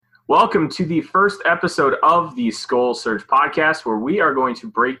Welcome to the first episode of the Skull Surge podcast, where we are going to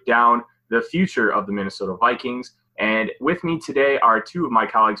break down the future of the Minnesota Vikings. And with me today are two of my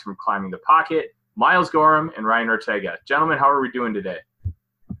colleagues from Climbing the Pocket, Miles Gorham and Ryan Ortega. Gentlemen, how are we doing today?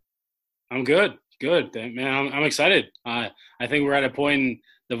 I'm good. Good, man. I'm excited. I think we're at a point in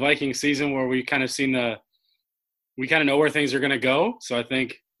the Viking season where we kind of know where things are going to go. So I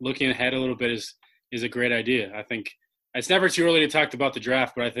think looking ahead a little bit is a great idea. I think it's never too early to talk about the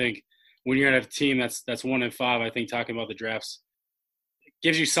draft, but I think when you're at a team that's 1-5, I think talking about the drafts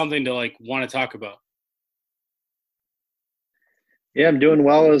gives you something to want to talk about. Yeah, I'm doing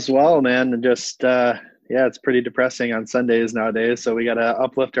well as well, man. And just it's pretty depressing on Sundays nowadays. So we got to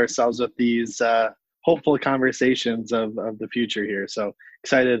uplift ourselves with these hopeful conversations of the future here. So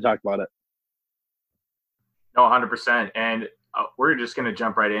excited to talk about it. No, 100%. And we're just going to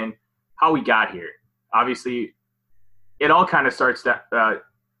jump right in. How we got here. Obviously, it all kind of starts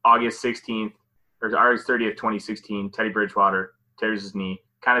August 16th or August 30th, 2016. Teddy Bridgewater tears his knee.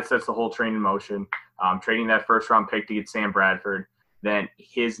 Kind of sets the whole train in motion. Trading that first-round pick to get Sam Bradford. Then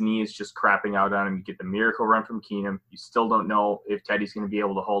his knee is just crapping out on him. You get the miracle run from Keenum. You still don't know if Teddy's going to be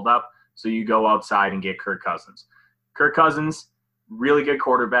able to hold up. So you go outside and get Kirk Cousins. Kirk Cousins, really good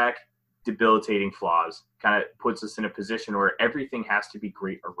quarterback, debilitating flaws. Kind of puts us in a position where everything has to be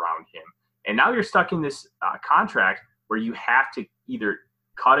great around him. And now you're stuck in this contract where you have to either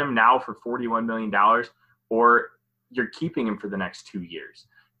cut him now for $41 million or you're keeping him for the next 2 years.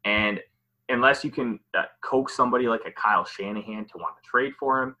 And unless you can coax somebody like a Kyle Shanahan to want to trade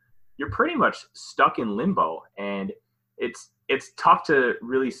for him, you're pretty much stuck in limbo. And it's tough to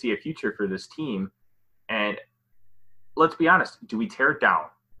really see a future for this team. And let's be honest, do we tear it down?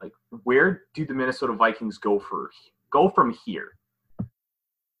 Where do the Minnesota Vikings go from here?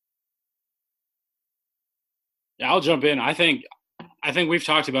 Yeah, I'll jump in. I think we've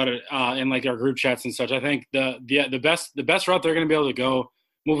talked about it in our group chats and such. I think the best route they're going to be able to go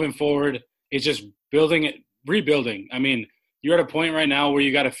moving forward is just rebuilding. I mean, you're at a point right now where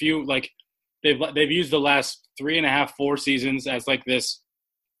you got a few they've used the last 3.5, 4 seasons as this.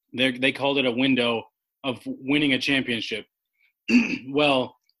 They called it a window of winning a championship.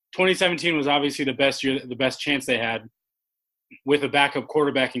 Well, 2017 was obviously the best year, the best chance they had with a backup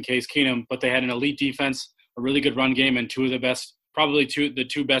quarterback in Case Keenum, but they had an elite defense, a really good run game, and the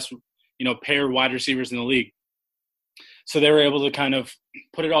two best, pair wide receivers in the league. So they were able to kind of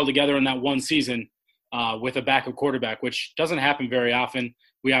put it all together in that one season with a backup quarterback, which doesn't happen very often.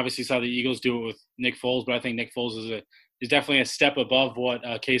 We obviously saw the Eagles do it with Nick Foles, but I think Nick Foles is definitely a step above what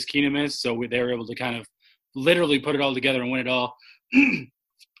Case Keenum is. So they were able to kind of literally put it all together and win it all.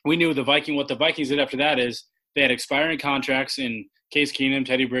 We knew what the Vikings did after that is they had expiring contracts in Case Keenum,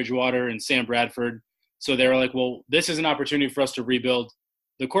 Teddy Bridgewater, and Sam Bradford. So they were like, well, this is an opportunity for us to rebuild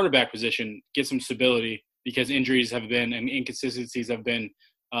the quarterback position, get some stability, because injuries have been and inconsistencies have been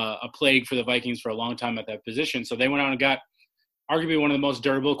a plague for the Vikings for a long time at that position. So they went out and got arguably one of the most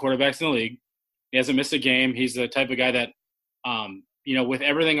durable quarterbacks in the league. He hasn't missed a game. He's the type of guy that, with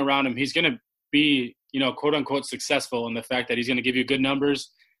everything around him, he's going to be, quote unquote successful in the fact that he's going to give you good numbers.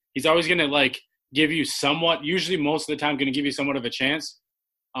 He's always going to give you somewhat, usually most of the time going to give you somewhat of a chance.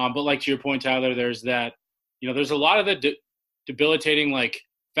 But to your point, Tyler, there's that, there's a lot of the debilitating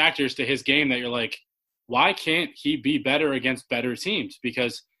factors to his game that you're why can't he be better against better teams?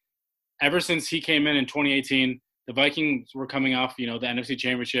 Because ever since he came in 2018, the Vikings were coming off, the NFC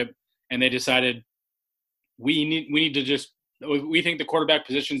Championship, and they decided we think the quarterback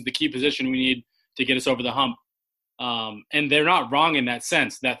position is the key position we need to get us over the hump. And they're not wrong in that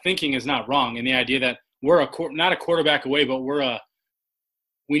sense. That thinking is not wrong in the idea that we're not a quarterback away, but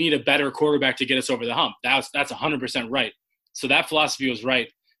we need a better quarterback to get us over the hump. That's 100% right. So that philosophy was right.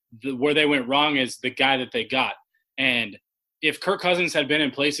 Where they went wrong is the guy that they got. And if Kirk Cousins had been in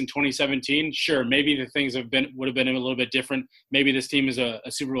place in 2017, sure, maybe the things would have been a little bit different. Maybe this team is a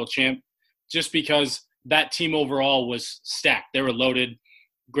Super Bowl champ, just because that team overall was stacked. They were loaded,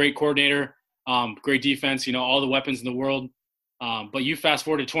 great coordinator, great defense, all the weapons in the world. But you fast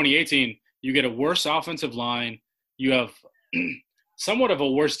forward to 2018, you get a worse offensive line. You have somewhat of a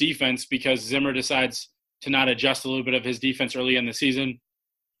worse defense because Zimmer decides to not adjust a little bit of his defense early in the season.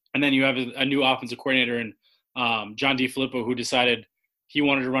 And then you have a new offensive coordinator in John DeFilippo, who decided he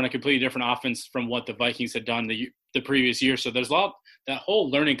wanted to run a completely different offense from what the Vikings had done the previous year. So there's that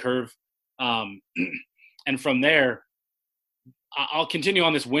whole learning curve. And from there, I'll continue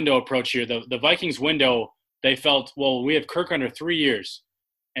on this window approach here. The Vikings window, they felt, well, we have Kirk under 3 years.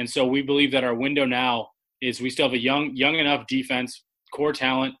 And so we believe that our window now is we still have a young enough defense, core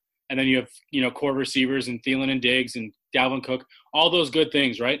talent, and then you have, core receivers and Thielen and Diggs and Dalvin Cook, all those good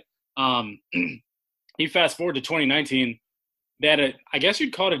things, right? You fast forward to 2019, they had I guess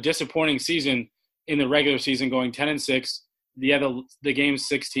you'd call it a disappointing season in the regular season, going 10-6. The game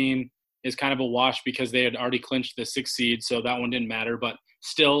 16 is kind of a wash because they had already clinched the 6th seed, so that one didn't matter. But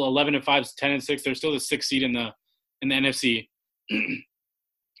still, 11-5, 10-6, they're still the 6th seed in the NFC.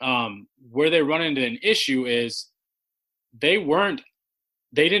 Where they run into an issue is they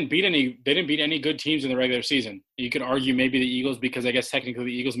didn't beat any good teams in the regular season. You could argue maybe the Eagles, because I guess technically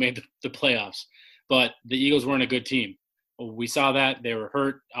the Eagles made the playoffs, but the Eagles weren't a good team. We saw that. They were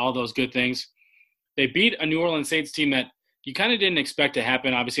hurt, all those good things. They beat a New Orleans Saints team that you kind of didn't expect to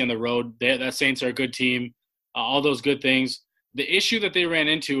happen, obviously, on the road. That Saints are a good team, all those good things. The issue that they ran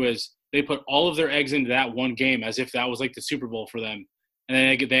into is they put all of their eggs into that one game as if that was like the Super Bowl for them. And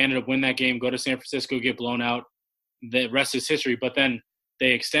then they ended up winning that game, go to San Francisco, get blown out. The rest is history. But then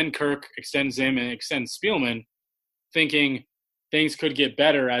they extend Kirk, extend Zim, and extend Spielman, thinking things could get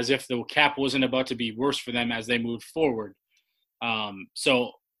better, as if the cap wasn't about to be worse for them as they moved forward.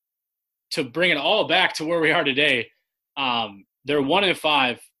 So to bring it all back to where we are today, they're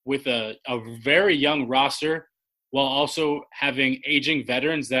 1-5 with a very young roster, while also having aging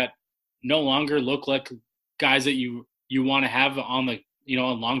veterans that no longer look like guys that you want to have on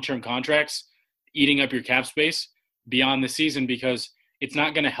on long-term contracts, eating up your cap space beyond the season, because it's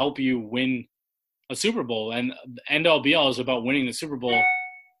not going to help you win a Super Bowl. And end all be all is about winning the Super Bowl.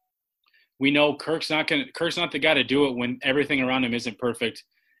 We know Kirk's not the guy to do it when everything around him isn't perfect.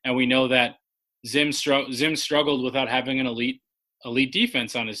 And we know that Zim struggled without having an elite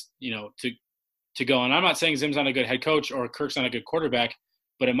defense on his, to go. And I'm not saying Zim's not a good head coach or Kirk's not a good quarterback,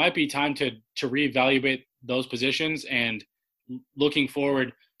 but it might be time to reevaluate those positions and looking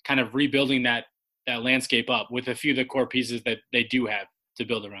forward, kind of rebuilding that landscape up with a few of the core pieces that they do have to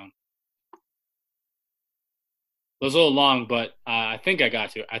build around. It was a little long, but I think I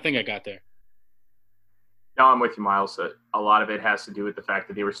got there. No, I'm with you, Miles. A lot of it has to do with the fact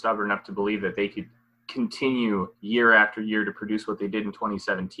that they were stubborn enough to believe that they could continue year after year to produce what they did in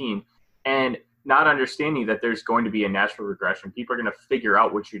 2017, and not understanding that there's going to be a natural regression. People are going to figure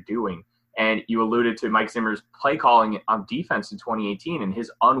out what you're doing. And you alluded to Mike Zimmer's play calling on defense in 2018 and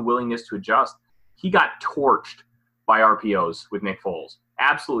his unwillingness to adjust. He got torched by RPOs with Nick Foles.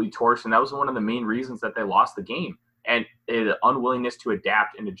 Absolutely torched, and that was one of the main reasons that they lost the game. And the unwillingness to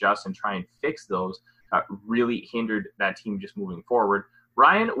adapt and adjust and try and fix those really hindered that team just moving forward.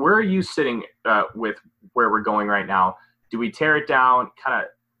 Ryan, where are you sitting with where we're going right now? Do we tear it down? Kind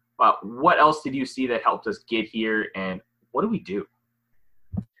of, what else did you see that helped us get here, and what do we do?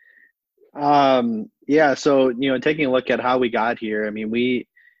 So taking a look at how we got here, I mean,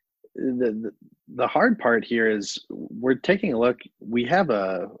 the hard part here is we're taking a look. We have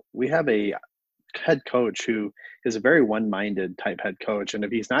a head coach who is a very one-minded type head coach, and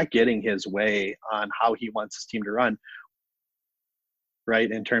if he's not getting his way on how he wants his team to run,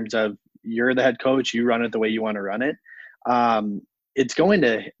 right, in terms of you're the head coach, you run it the way you want to run it, it's going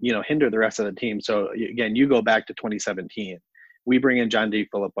to hinder the rest of the team. So again, you go back to 2017, we bring in John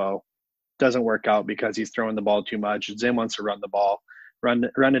DeFilippo. Doesn't work out because he's throwing the ball too much. Zim wants to run the ball, run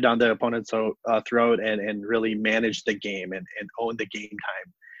it down the opponent's throat and really manage the game and own the game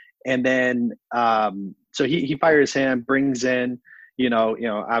time. And then so he fires him, brings in,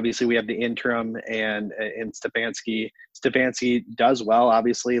 obviously we have the interim and Stefanski. Stefanski does well,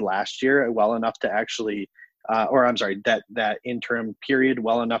 obviously, last year, well enough to actually that interim period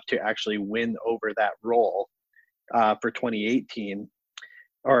well enough to actually win over that role for 2018.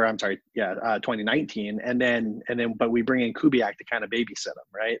 2019, and then, but we bring in Kubiak to kind of babysit him,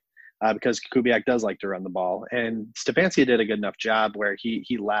 right? Because Kubiak does like to run the ball, and Stefanski did a good enough job where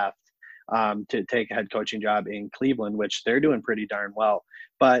he left to take a head coaching job in Cleveland, which they're doing pretty darn well.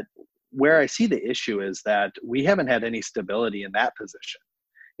 But where I see the issue is that we haven't had any stability in that position,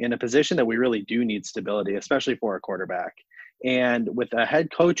 in a position that we really do need stability, especially for a quarterback. And with a head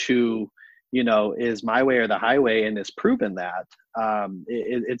coach who is my way or the highway and has proven that,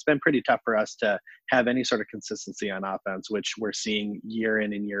 it's been pretty tough for us to have any sort of consistency on offense, which we're seeing year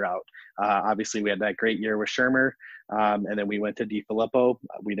in and year out. Obviously, we had that great year with Shermer, and then we went to DeFilippo.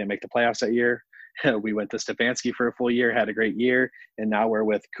 We didn't make the playoffs that year. We went to Stefanski for a full year, had a great year, and now we're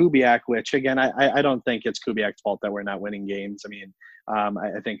with Kubiak, which, again, I don't think it's Kubiak's fault that we're not winning games. I mean,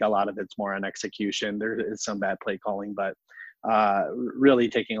 I think a lot of it's more on execution. There is some bad play calling, but really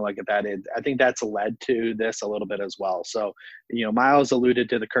taking a look at that, I think that's led to this a little bit as well. So, Miles alluded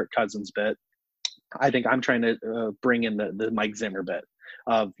to the Kirk Cousins bit. I think I'm trying to bring in the Mike Zimmer bit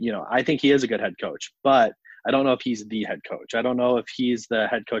of, I think he is a good head coach, but I don't know if he's the head coach. I don't know if he's the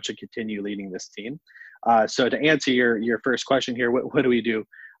head coach to continue leading this team. So to answer your first question here, what do we do?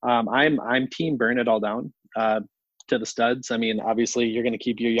 I'm team burn it all down to the studs. I mean, obviously, you're going to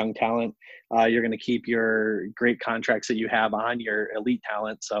keep your young talent. You're going to keep your great contracts that you have on your elite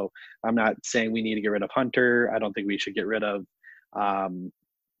talent. So I'm not saying we need to get rid of Hunter. I don't think we should get rid of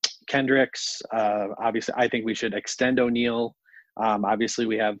Kendricks. Obviously, I think we should extend O'Neill. Obviously,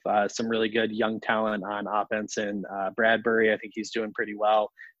 we have some really good young talent on offense, and Bradbury, I think he's doing pretty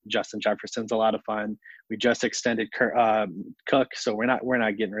well. Justin Jefferson's a lot of fun. We just extended Cook, so we're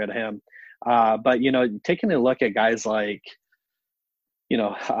not getting rid of him. But taking a look at guys like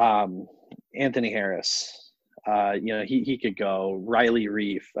Anthony Harris, he could go. Riley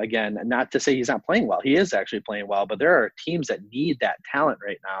Reef, again, not to say he's not playing well. He is actually playing well, but there are teams that need that talent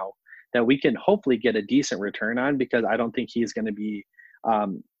right now that we can hopefully get a decent return on, because I don't think he's going to be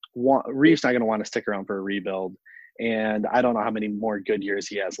Reef's not going to want to stick around for a rebuild. And I don't know how many more good years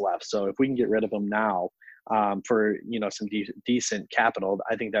he has left. So if we can get rid of him now for, some decent capital,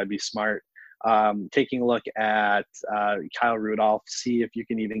 I think that'd be smart. Taking a look at Kyle Rudolph, see if you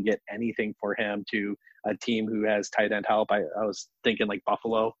can even get anything for him to a team who has tight end help. I was thinking like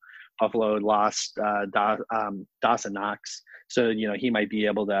Buffalo. Buffalo lost Dawson Knox. So, he might be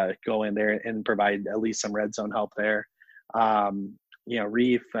able to go in there and provide at least some red zone help there.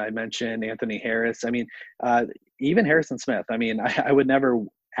 Reef, I mentioned Anthony Harris. I mean, even Harrison Smith. I mean, I would never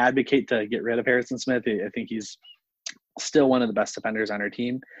advocate to get rid of Harrison Smith. I think he's still one of the best defenders on our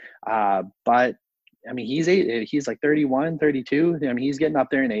team. But I mean, he's like 31, 32. I mean, he's getting up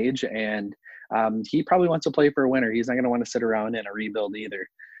there in age, and he probably wants to play for a winner. He's not going to want to sit around in a rebuild either.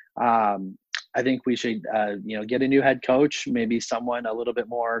 I think we should, get a new head coach, maybe someone a little bit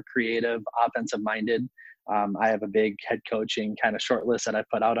more creative, offensive minded. I have a big head coaching kind of short list that I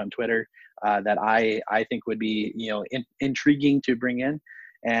put out on Twitter that I think would be, intriguing to bring in.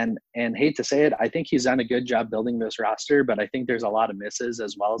 And hate to say it, I think he's done a good job building this roster, but I think there's a lot of misses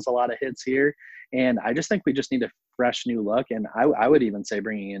as well as a lot of hits here. And I just think we just need a fresh new look. And I would even say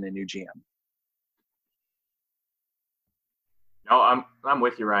bringing in a new GM. No, I'm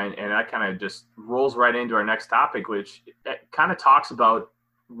with you, Ryan. And that kind of just rolls right into our next topic, which kind of talks about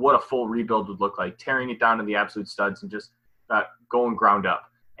what a full rebuild would look like, tearing it down to the absolute studs and just going ground up.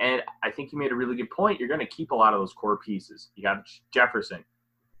 And I think you made a really good point. You're going to keep a lot of those core pieces. You got Jefferson,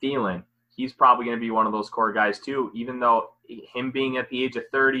 Thielen. He's probably going to be one of those core guys too, even though him being at the age of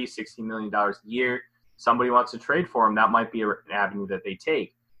 30, $16 million a year, somebody wants to trade for him, that might be an avenue that they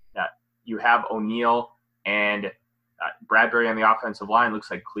take. You have O'Neill and Bradbury on the offensive line. Looks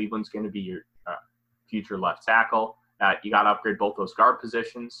like Cleveland's going to be your future left tackle. You got to upgrade both those guard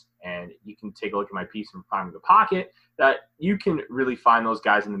positions, and you can take a look at my piece from Finding the Pocket that you can really find those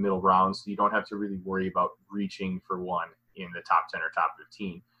guys in the middle rounds, so you don't have to really worry about reaching for one in the top 10 or top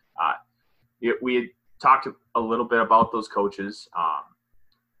 15. We had talked a little bit about those coaches.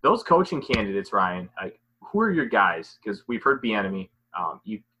 Those coaching candidates, Ryan, who are your guys? Because we've heard Bieniemy.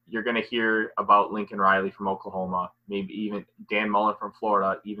 You're going to hear about Lincoln Riley from Oklahoma, maybe even Dan Mullen from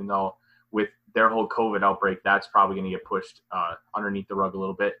Florida, even though with their whole COVID outbreak, that's probably going to get pushed underneath the rug a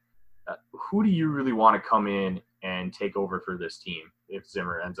little bit. Who do you really want to come in and take over for this team if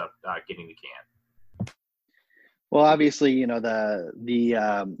Zimmer ends up getting the can? Well, obviously,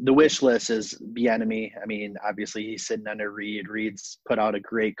 the wish list is Bieniemy. I mean, obviously, he's sitting under Reed. Reed's put out a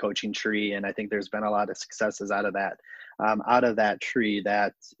great coaching tree, and I think there's been a lot of successes out of that. Out of that tree,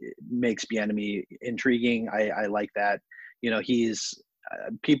 that makes Bieniemy intriguing. I like that. He's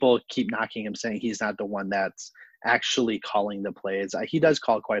people keep knocking him, saying he's not the one that's actually calling the plays. He does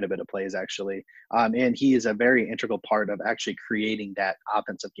call quite a bit of plays, actually. And he is a very integral part of actually creating that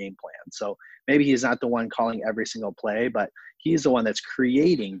offensive game plan. So maybe he's not the one calling every single play, but he's the one that's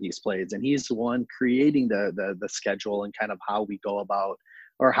creating these plays. And he's the one creating the schedule and kind of how we go about,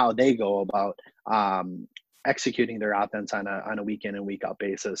 or how they go about executing their offense on a week in and week out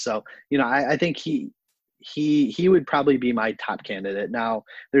basis. So, I think he would probably be my top candidate. Now,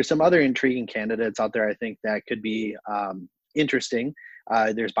 there's some other intriguing candidates out there I think that could be interesting.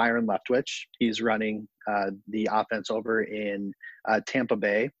 There's Byron Leftwich. He's running the offense over in Tampa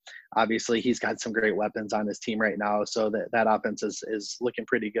Bay. Obviously, he's got some great weapons on his team right now, so that offense is looking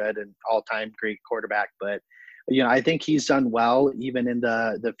pretty good and all-time great quarterback. But I think he's done well even in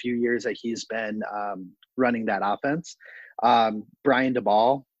the few years that he's been running that offense. Brian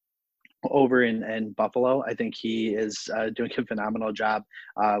DeBall over in Buffalo, I think he is doing a phenomenal job.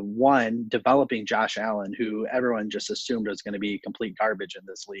 Developing Josh Allen, who everyone just assumed was going to be complete garbage in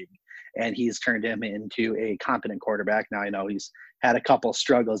this league, and he's turned him into a competent quarterback. Now I know he's had a couple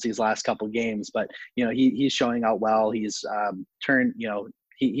struggles these last couple games, but he's showing out well. He's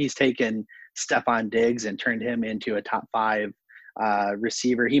he's taken Stephon Diggs and turned him into a top 5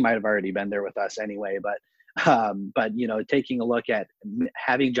 receiver. He might have already been there with us anyway, but taking a look at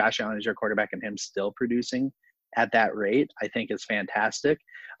having Josh Allen as your quarterback and him still producing at that rate, I think is fantastic.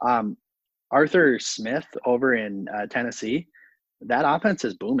 Arthur Smith over in Tennessee, that offense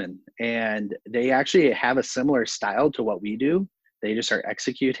is booming, and they actually have a similar style to what we do. They just are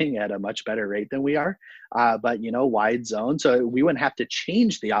executing at a much better rate than we are. But, wide zone. So we wouldn't have to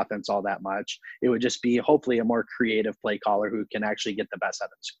change the offense all that much. It would just be hopefully a more creative play caller who can actually get the best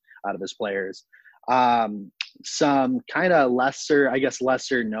out of his players. Some kind of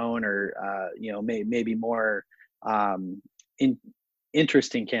lesser known or, maybe more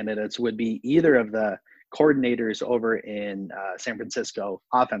interesting candidates would be either of the coordinators over in San Francisco,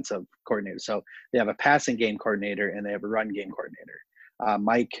 offensive coordinators. So they have a passing game coordinator and they have a run game coordinator.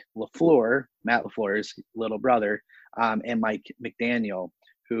 Mike LaFleur, Matt LaFleur's little brother, and Mike McDaniel,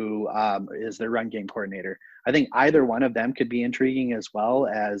 who is the run game coordinator. I think either one of them could be intriguing, as well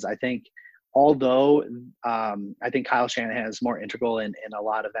as although I think Kyle Shanahan is more integral in a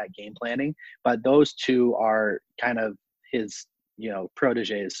lot of that game planning, but those two are kind of his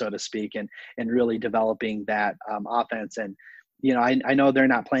proteges, so to speak, and really developing that offense. And I know they're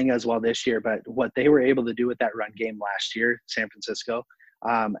not playing as well this year, but what they were able to do with that run game last year, San Francisco,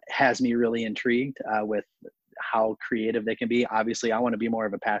 has me really intrigued with how creative they can be. Obviously, I want to be more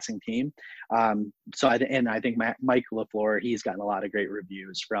of a passing team. So I think Mike LaFleur, he's gotten a lot of great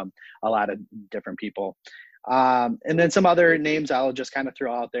reviews from a lot of different people. And then some other names I'll just kind of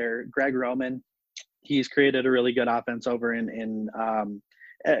throw out there. Greg Roman, he's created a really good offense over in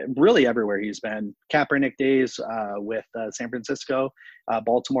really everywhere he's been. Kaepernick days with San Francisco,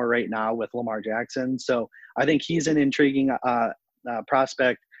 Baltimore right now with Lamar Jackson. So I think he's an intriguing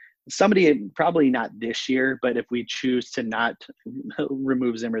prospect. Somebody probably not this year, but if we choose to not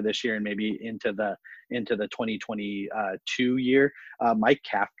remove Zimmer this year and maybe into the 2022 year, Mike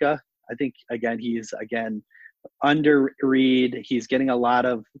Kafka. I think he's under Reed. He's getting a lot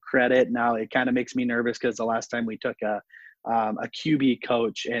of credit now. It kind of makes me nervous because the last time we took a QB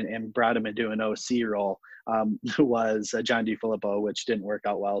coach and brought him into an OC role was John DeFilippo, which didn't work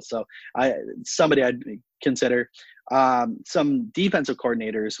out well. So somebody I'd consider. Some defensive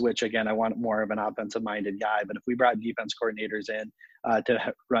coordinators, which again, I want more of an offensive minded guy, but if we brought defense coordinators in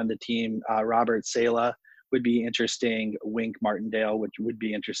to run the team, Robert Saleh would be interesting. Wink Martindale, which would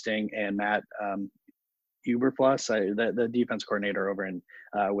be interesting. And Matt Eberflus, the defense coordinator over in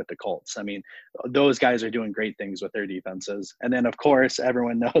with the Colts. I mean, those guys are doing great things with their defenses. And then, of course,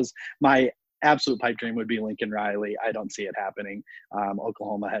 everyone knows my absolute pipe dream would be Lincoln Riley. I don't see it happening.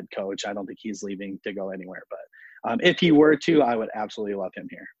 Oklahoma head coach. I don't think he's leaving to go anywhere. But if he were to, I would absolutely love him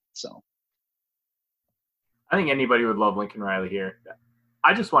here. So I think anybody would love Lincoln Riley here.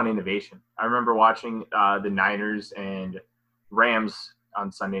 I just want innovation. I remember watching the Niners and Rams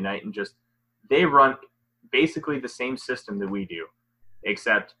on Sunday night, and just they run basically the same system that we do,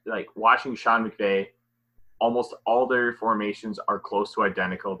 except like watching Sean McVay, almost all their formations are close to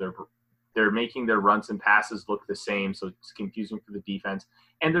identical. They're making their runs and passes look the same, so it's confusing for the defense.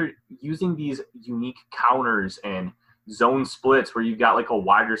 And they're using these unique counters and zone splits where you've got like a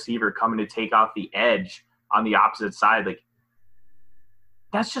wide receiver coming to take off the edge on the opposite side. Like,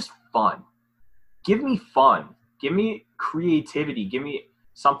 that's just fun. Give me fun. Give me creativity. Give me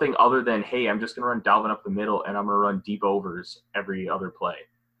something other than, hey, I'm just going to run Dalvin up the middle and I'm going to run deep overs every other play.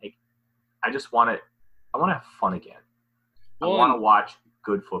 Like, I want to have fun again. I want to watch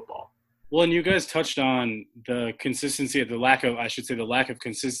good football. Well, and you guys touched on the consistency, the lack of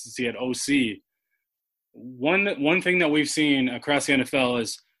consistency at OC. One thing that we've seen across the NFL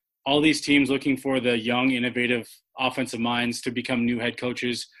is all these teams looking for the young, innovative offensive minds to become new head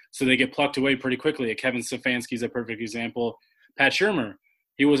coaches, so they get plucked away pretty quickly. Kevin Stefanski is a perfect example. Pat Shurmur,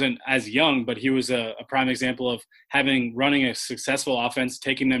 he wasn't as young, but he was a prime example of running a successful offense,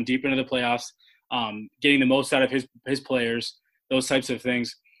 taking them deep into the playoffs, getting the most out of his players, those types of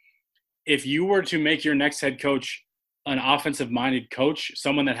things. If you were to make your next head coach an offensive-minded coach,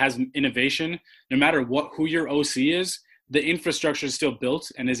 someone that has innovation, no matter who your OC is, the infrastructure is still built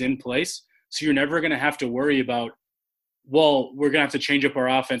and is in place. So you're never going to have to worry about, well, we're going to have to change up our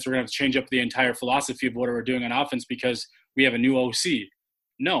offense. We're going to have to change up the entire philosophy of what we're doing on offense because we have a new OC.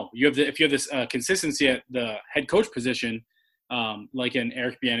 No, if you have this consistency at the head coach position, like in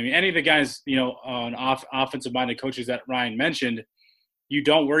Eric Bieniemy, any of the guys, on offensive-minded coaches that Ryan mentioned, you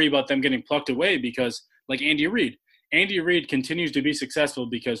don't worry about them getting plucked away because, like Andy Reid continues to be successful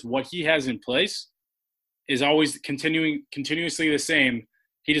because what he has in place is always continuously the same.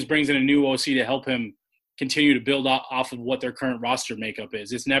 He just brings in a new OC to help him continue to build off of what their current roster makeup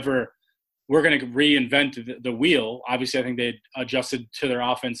is. It's never we're going to reinvent the wheel. Obviously, I think they adjusted to their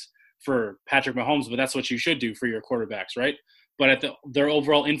offense for Patrick Mahomes, but that's what you should do for your quarterbacks, right? But their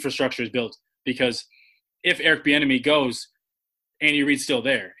overall infrastructure is built, because if Eric Bieniemy goes, Andy Reid's still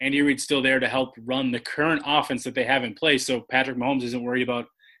there. Andy Reid's still there to help run the current offense that they have in place. So Patrick Mahomes isn't worried about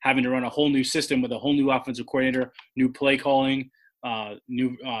having to run a whole new system with a whole new offensive coordinator, new play calling,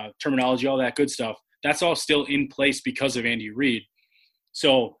 new terminology, all that good stuff. That's all still in place because of Andy Reid.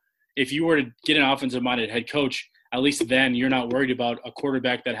 So if you were to get an offensive-minded head coach, at least then you're not worried about a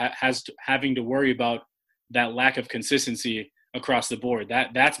quarterback that having to worry about that lack of consistency across the board.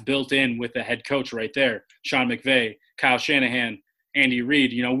 That's built in with the head coach right there. Sean McVay, Kyle Shanahan, Andy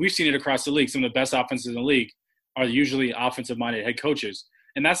Reid. We've seen it across the league. Some of the best offenses in the league are usually offensive-minded head coaches.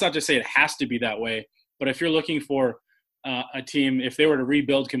 And that's not to say it has to be that way, but if you're looking for a team, if they were to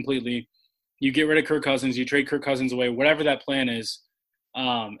rebuild completely, you get rid of Kirk Cousins, you trade Kirk Cousins away, whatever that plan is,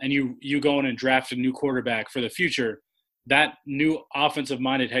 and you go in and draft a new quarterback for the future, that new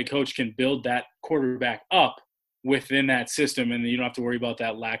offensive-minded head coach can build that quarterback up within that system, and you don't have to worry about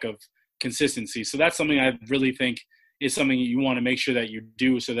that lack of consistency. So that's something I really think is something you want to make sure that you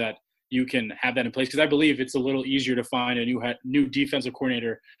do, so that you can have that in place. Because I believe it's a little easier to find a new defensive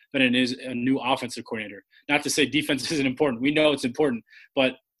coordinator than it is a new offensive coordinator. Not to say defense isn't important. We know it's important,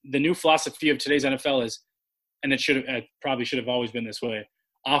 but the new philosophy of today's NFL is, and it probably should have always been this way,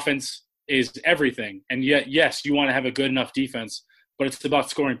 offense is everything. And yet, yes, you want to have a good enough defense, but it's about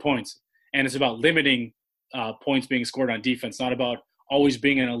scoring points. And it's about limiting points being scored on defense, not about always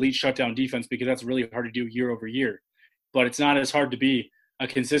being an elite shutdown defense, because that's really hard to do year over year. But it's not as hard to be a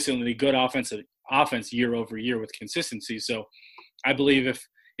consistently good offense year over year with consistency. So I believe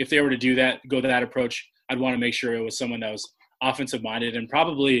if they were to do that, go that approach, I'd want to make sure it was someone that was offensive minded, and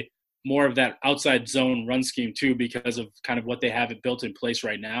probably more of that outside zone run scheme too, because of kind of what they have it built in place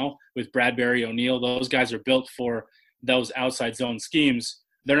right now with Bradbury, O'Neal. Those guys are built for those outside zone schemes.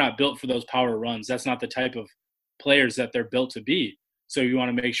 They're not built for those power runs. That's not the type of players that they're built to be. So you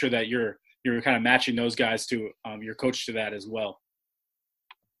want to make sure that you're kind of matching those guys to your coach to that as well.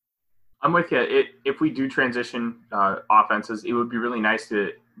 I'm with you. If we do transition offenses, it would be really nice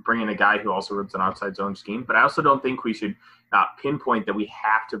to bring in a guy who also runs an outside zone scheme. But I also don't think we should pinpoint that we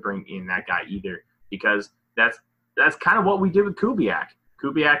have to bring in that guy either, because that's kind of what we did with Kubiak.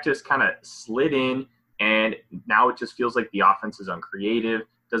 Kubiak just kind of slid in, and now it just feels like the offense is uncreative.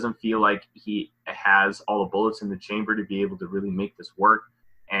 Doesn't feel like he has all the bullets in the chamber to be able to really make this work.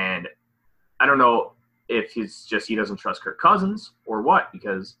 And I don't know if it's just he doesn't trust Kirk Cousins or what,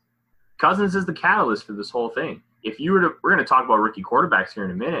 because Cousins is the catalyst for this whole thing. We're going to talk about rookie quarterbacks here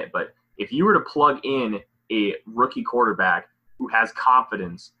in a minute, but if you were to plug in a rookie quarterback who has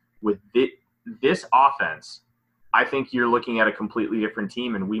confidence with this offense, I think you're looking at a completely different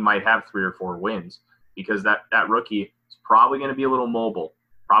team, and we might have 3 or 4 wins, because that rookie is probably going to be a little mobile,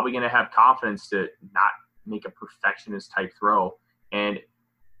 probably going to have confidence to not make a perfectionist type throw. And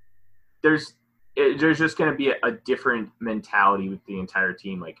there's just going to be a different mentality with the entire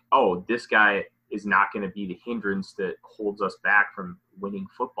team. Like, oh, this guy is not going to be the hindrance that holds us back from winning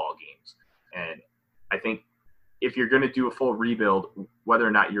football games. And I think if you're going to do a full rebuild, whether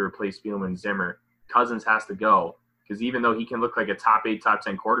or not you replace Spielman, Zimmer, Cousins has to go, because even though he can look like a top 8, top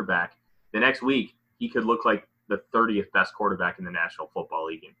 10 quarterback, the next week he could look like the 30th best quarterback in the National Football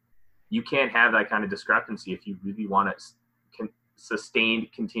League. And you can't have that kind of discrepancy if you really want to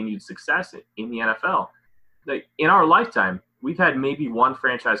sustained continued success in the NFL. Like, in our lifetime, we've had maybe one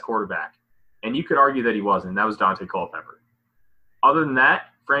franchise quarterback, and you could argue that he wasn't. That was Dante Culpepper. Other than that,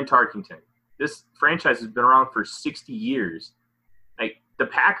 Fran Tarkenton. This franchise has been around for 60 years. Like, the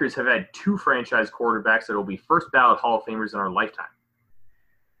Packers have had 2 franchise quarterbacks that will be first ballot Hall of Famers in our lifetime.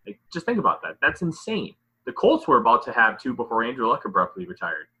 Like, just think about that. That's insane. The Colts were about to have 2 before Andrew Luck abruptly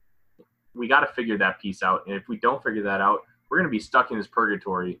retired. We got to figure that piece out, and if we don't figure that out, we're going to be stuck in this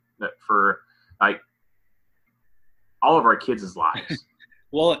purgatory for, like, all of our kids' lives.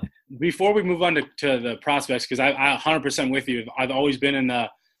 Well, before we move on to the prospects, because I 100% with you. I've always been in the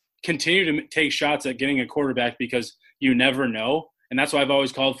continue to take shots at getting a quarterback, because you never know. And that's why I've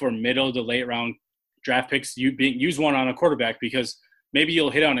always called for middle to late round draft picks. Use one on a quarterback, because maybe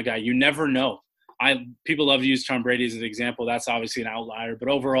you'll hit on a guy. You never know. People love to use Tom Brady as an example. That's obviously an outlier. But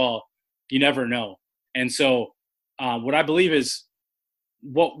overall, you never know. And so what I believe is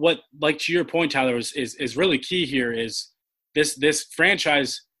what like to your point, Tyler, is really key here is this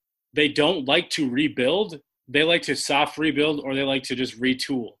franchise, they don't like to rebuild. They like to soft rebuild, or they like to just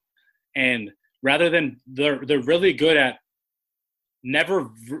retool. And rather than they're really good at never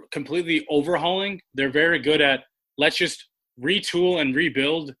completely overhauling. They're very good at let's just retool and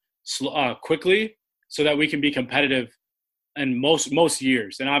rebuild quickly so that we can be competitive in most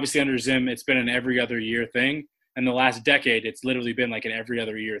years. And obviously under Zim, it's been an every other year thing. And the last decade, it's literally been like an every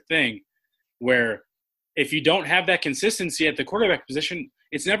other year thing where if you don't have that consistency at the quarterback position,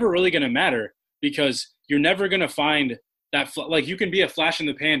 it's never really going to matter because you're never going to find that like you can be a flash in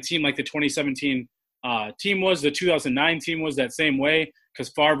the pan team like the 2017 team was, the 2009 team was that same way because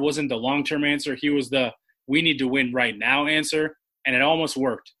Favre wasn't the long-term answer. He was the we need to win right now answer, and it almost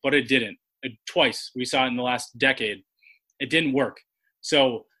worked, but it didn't. Twice we saw it in the last decade. It didn't work.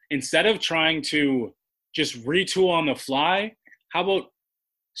 So instead of trying to just retool on the fly, how about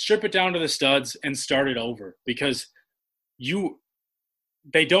strip it down to the studs and start it over? Because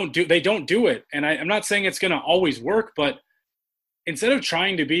they don't do it. And I'm not saying it's going to always work, but instead of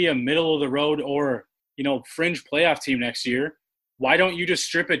trying to be a middle of the road or, fringe playoff team next year, why don't you just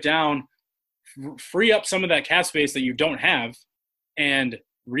strip it down, free up some of that cap space that you don't have, and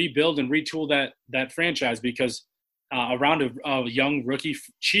rebuild and retool that franchise? Because around a young rookie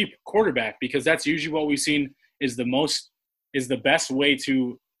cheap quarterback, because that's usually what we've seen is the best way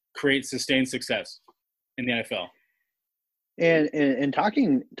to create sustained success in the NFL. And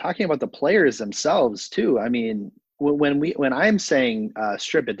talking about the players themselves too. I mean, when I'm saying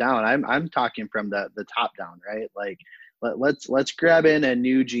strip it down, I'm talking from the top down, right? Like let's grab in a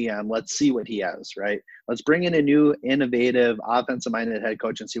new GM. Let's see what he has, right? Let's bring in a new innovative offensive minded head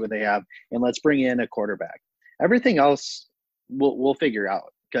coach and see what they have, and let's bring in a quarterback. Everything else we'll figure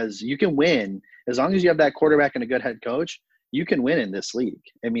out, because you can win as long as you have that quarterback and a good head coach. You can win in this league.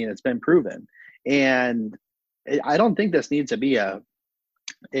 I mean, it's been proven. And I don't think this needs to be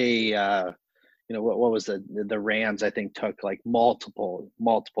what was the Rams, I think, took like multiple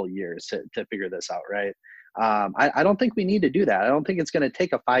years to figure this out, right? I don't think we need to do that. I don't think it's going to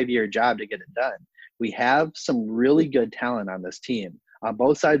take a 5-year job to get it done. We have some really good talent on this team on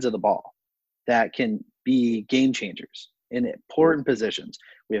both sides of the ball that can be game changers in important positions.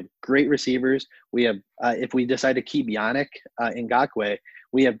 We have great receivers. We have, if we decide to keep Yannick Ngakoue,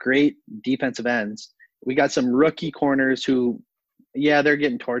 we have great defensive ends. We got some rookie corners who, they're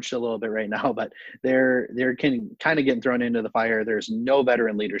getting torched a little bit right now, but they're kind of getting thrown into the fire. There's no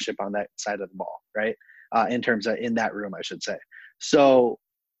veteran leadership on that side of the ball, right? In terms of in that room, I should say. So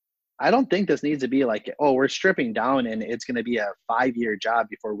I don't think this needs to be like, we're stripping down and it's going to be a 5-year job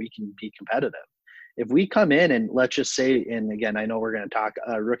before we can be competitive. If we come in and let's just say, and again, I know we're going to talk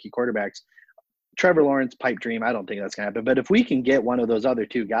rookie quarterbacks, Trevor Lawrence pipe dream, I don't think that's going to happen. But if we can get one of those other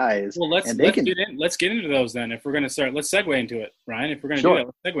two guys, well, let's get into those then. If we're going to start, let's segue into it, Ryan. If we're going to do that,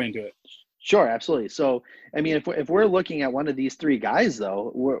 let's segue into it. Sure, absolutely. So, I mean, if we're looking at one of these three guys,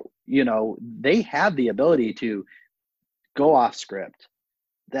 though, they have the ability to go off script,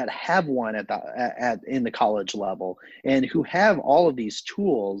 that have won in the college level, and who have all of these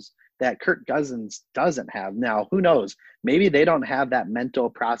tools that Kirk Cousins doesn't have. Now, who knows? Maybe they don't have that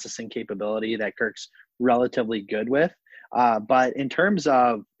mental processing capability that Kirk's relatively good with. But in terms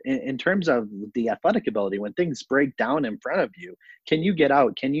of the athletic ability, when things break down in front of you, can you get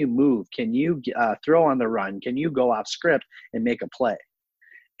out? Can you move? Can you throw on the run? Can you go off script and make a play?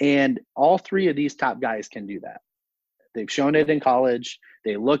 And all three of these top guys can do that. They've shown it in college.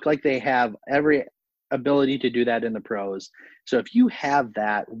 They look like they have every ability to do that in the pros. So if you have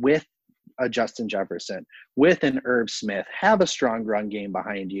that with a Justin Jefferson, with an Irv Smith, have a strong run game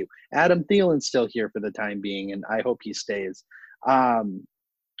behind you. Adam Thielen's still here for the time being, and I hope he stays.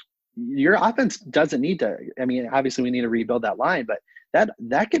 Your offense doesn't need to, I mean, obviously we need to rebuild that line, but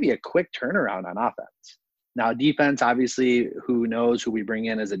that could be a quick turnaround on offense. Now, defense, obviously, who knows who we bring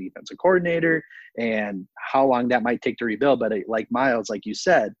in as a defensive coordinator and how long that might take to rebuild. But like Miles, like you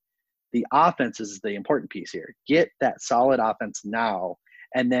said, the offense is the important piece here. Get that solid offense now,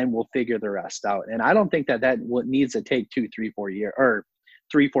 and then we'll figure the rest out. And I don't think that needs to take 2, 3, 4 years, or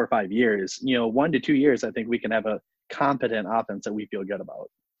 3, 4, 5 years. 1 to 2 years, I think we can have a competent offense that we feel good about.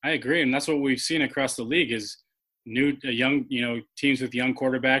 I agree, and that's what we've seen across the league is young, teams with young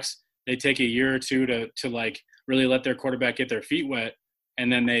quarterbacks. They take a year or two to like really let their quarterback get their feet wet,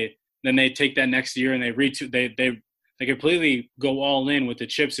 and then they take that next year and they completely go all in with the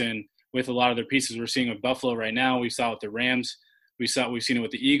chips in with a lot of their pieces. We're seeing with Buffalo right now. We saw it with the Rams. We've seen it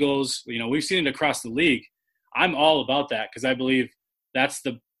with the Eagles. We've seen it across the league. I'm all about that because I believe that's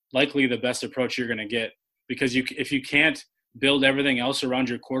likely the best approach you're going to get, because if you can't build everything else around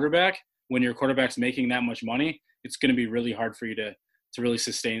your quarterback when your quarterback's making that much money, it's going to be really hard for you to really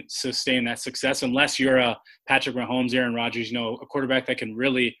sustain that success unless you're a Patrick Mahomes, Aaron Rodgers, a quarterback that can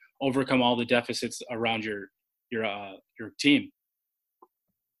really overcome all the deficits around your team.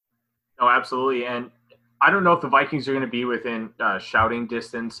 No, absolutely. And I don't know if the Vikings are going to be within shouting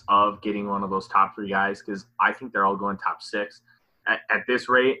distance of getting one of those top 3 guys, because I think they're all going top 6. At this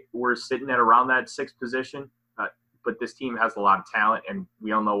rate, we're sitting at around that 6th position. But this team has a lot of talent, and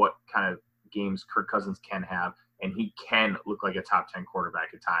we all know what kind of games Kirk Cousins can have, and he can look like a top 10 quarterback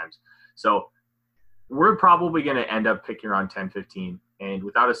at times. So we're probably going to end up picking around 10, 15, and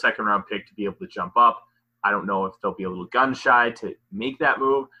without a second-round pick to be able to jump up, I don't know if they'll be a little gun-shy to make that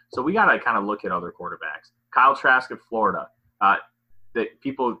move. So we got to kind of look at other quarterbacks. Kyle Trask of Florida, that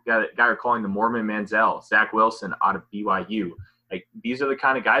people guy are calling the Mormon Manziel, Zach Wilson out of BYU. Like, these are the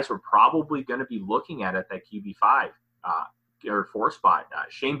kind of guys we're probably going to be looking at that QB5 or 4 spot.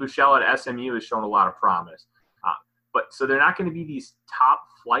 Shane Buechele at SMU has shown a lot of promise. But so they're not going to be these top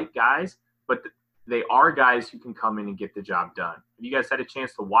flight guys, but they are guys who can come in and get the job done. Have you guys had a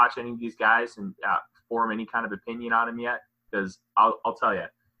chance to watch any of these guys and form any kind of opinion on them yet? Because I'll tell you,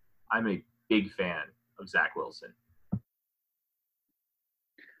 I'm a big fan of Zach Wilson.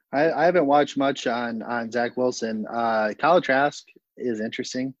 I haven't watched much on Zach Wilson. Kyle Trask is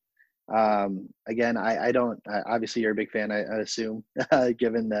interesting. Again, I don't. Obviously, you're a big fan, I assume,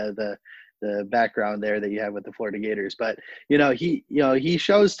 given the background there that you have with the Florida Gators. But he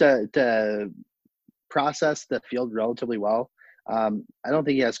shows to process the field relatively well. I don't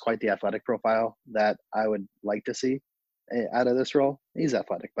think he has quite the athletic profile that I would like to see out of this role. He's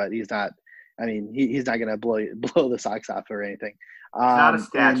athletic, but he's not. I mean, he's not going to blow the socks off or anything. He's not a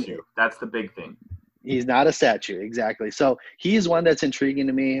statue. That's the big thing. He's not a statue, exactly. So he's one that's intriguing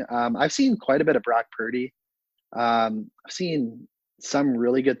to me. I've seen quite a bit of Brock Purdy. I've seen some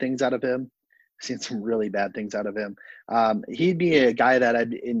really good things out of him. I've seen some really bad things out of him. He'd be a guy that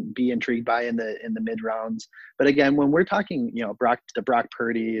I'd be intrigued by in the mid rounds. But again, when we're talking, the Brock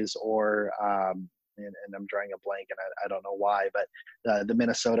Purdy's or and I'm drawing a blank, and I don't know why, but the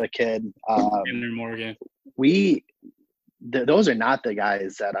Minnesota kid, Andrew Morgan. Those are not the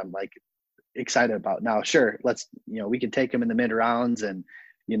guys that I'm like excited about. Now, sure, we can take them in the mid rounds, and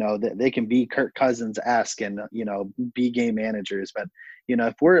they can be Kirk Cousins-esque and be game managers. But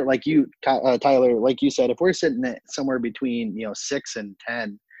if we're like you, Tyler, like you said, if we're sitting at somewhere between 6 and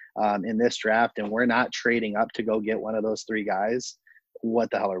 10 in this draft, and we're not trading up to go get one of those 3 guys, what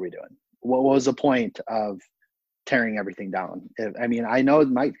the hell are we doing? What was the point of tearing everything down? I know it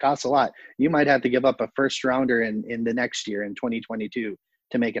might cost a lot. You might have to give up a first rounder in the next year in 2022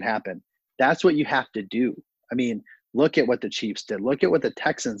 to make it happen. That's what you have to do. Look at what the Chiefs did. Look at what the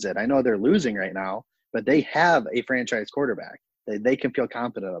Texans did. I know they're losing right now, but they have a franchise quarterback that they can feel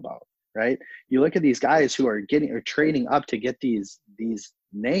confident about, right? You look at these guys who are trading up to get these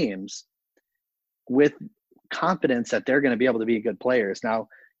names with confidence that they're going to be able to be good players. Now,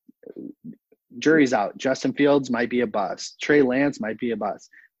 jury's out. Justin Fields might be a bust. Trey Lance might be a bust,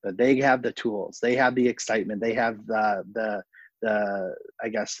 but they have the tools. They have the excitement. They have the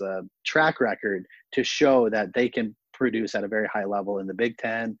track record to show that they can produce at a very high level in the Big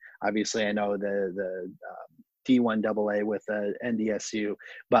Ten. Obviously, I know the D1AA with the NDSU,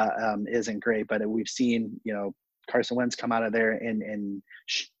 but isn't great. But we've seen Carson Wentz come out of there and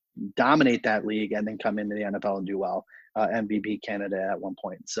dominate that league, and then come into the NFL and do well. MVP candidate at one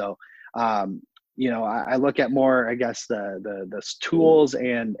point. So, I look at more, I guess, the tools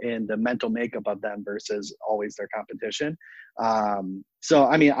and the mental makeup of them versus always their competition. I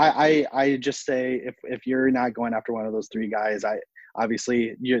just say if you're not going after one of those 3 guys,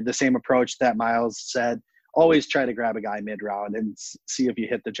 you're the same approach that Miles said. Always try to grab a guy mid round and see if you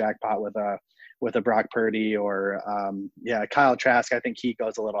hit the jackpot with a Brock Purdy or Kyle Trask. I think he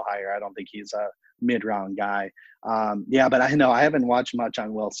goes a little higher. I don't think he's a mid-round guy. But I know I haven't watched much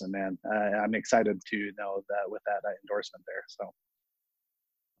on Wilson, man. I'm excited to know that with that endorsement there. So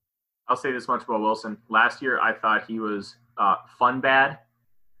I'll say this much about Wilson. Last year, I thought he was fun bad,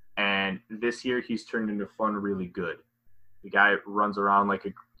 and this year he's turned into fun really good. The guy runs around like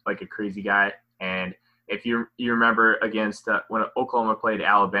a crazy guy, and if you remember against when Oklahoma played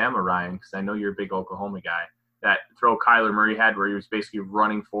Alabama, Ryan, because I know you're a big Oklahoma guy, that throw Kyler Murray had where he was basically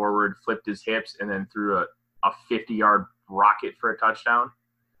running forward, flipped his hips, and then threw a 50-yard rocket for a touchdown.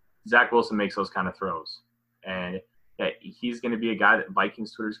 Zach Wilson makes those kind of throws. And he's going to be a guy that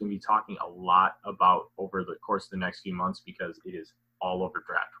Vikings Twitter is going to be talking a lot about over the course of the next few months, because it is all over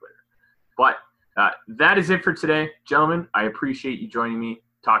draft Twitter. But that is it for today. Gentlemen, I appreciate you joining me,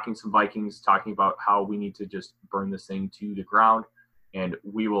 talking some Vikings, talking about how we need to just burn this thing to the ground. And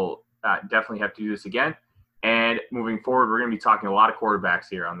we will definitely have to do this again. And moving forward, we're going to be talking a lot of quarterbacks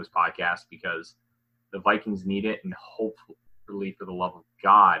here on this podcast, because the Vikings need it, and hopefully, for the love of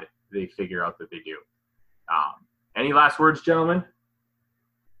God, they figure out that they do. Any last words, gentlemen?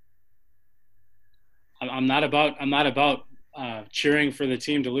 I'm not about cheering for the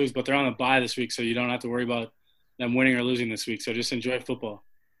team to lose, but they're on a bye this week, so you don't have to worry about them winning or losing this week. So just enjoy football.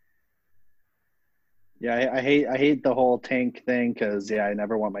 Yeah, I hate the whole tank thing because I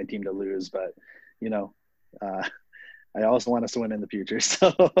never want my team to lose, but I also want us to win in the future.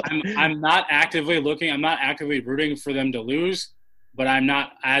 So I'm not actively looking. I'm not actively rooting for them to lose, but I'm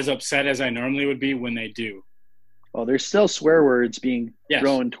not as upset as I normally would be when they do. Well, there's still swear words being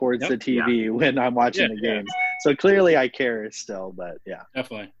thrown towards the TV when I'm watching the games. So clearly I care still, but yeah.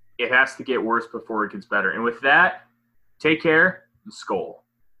 Definitely. It has to get worse before it gets better. And with that, take care and Skol.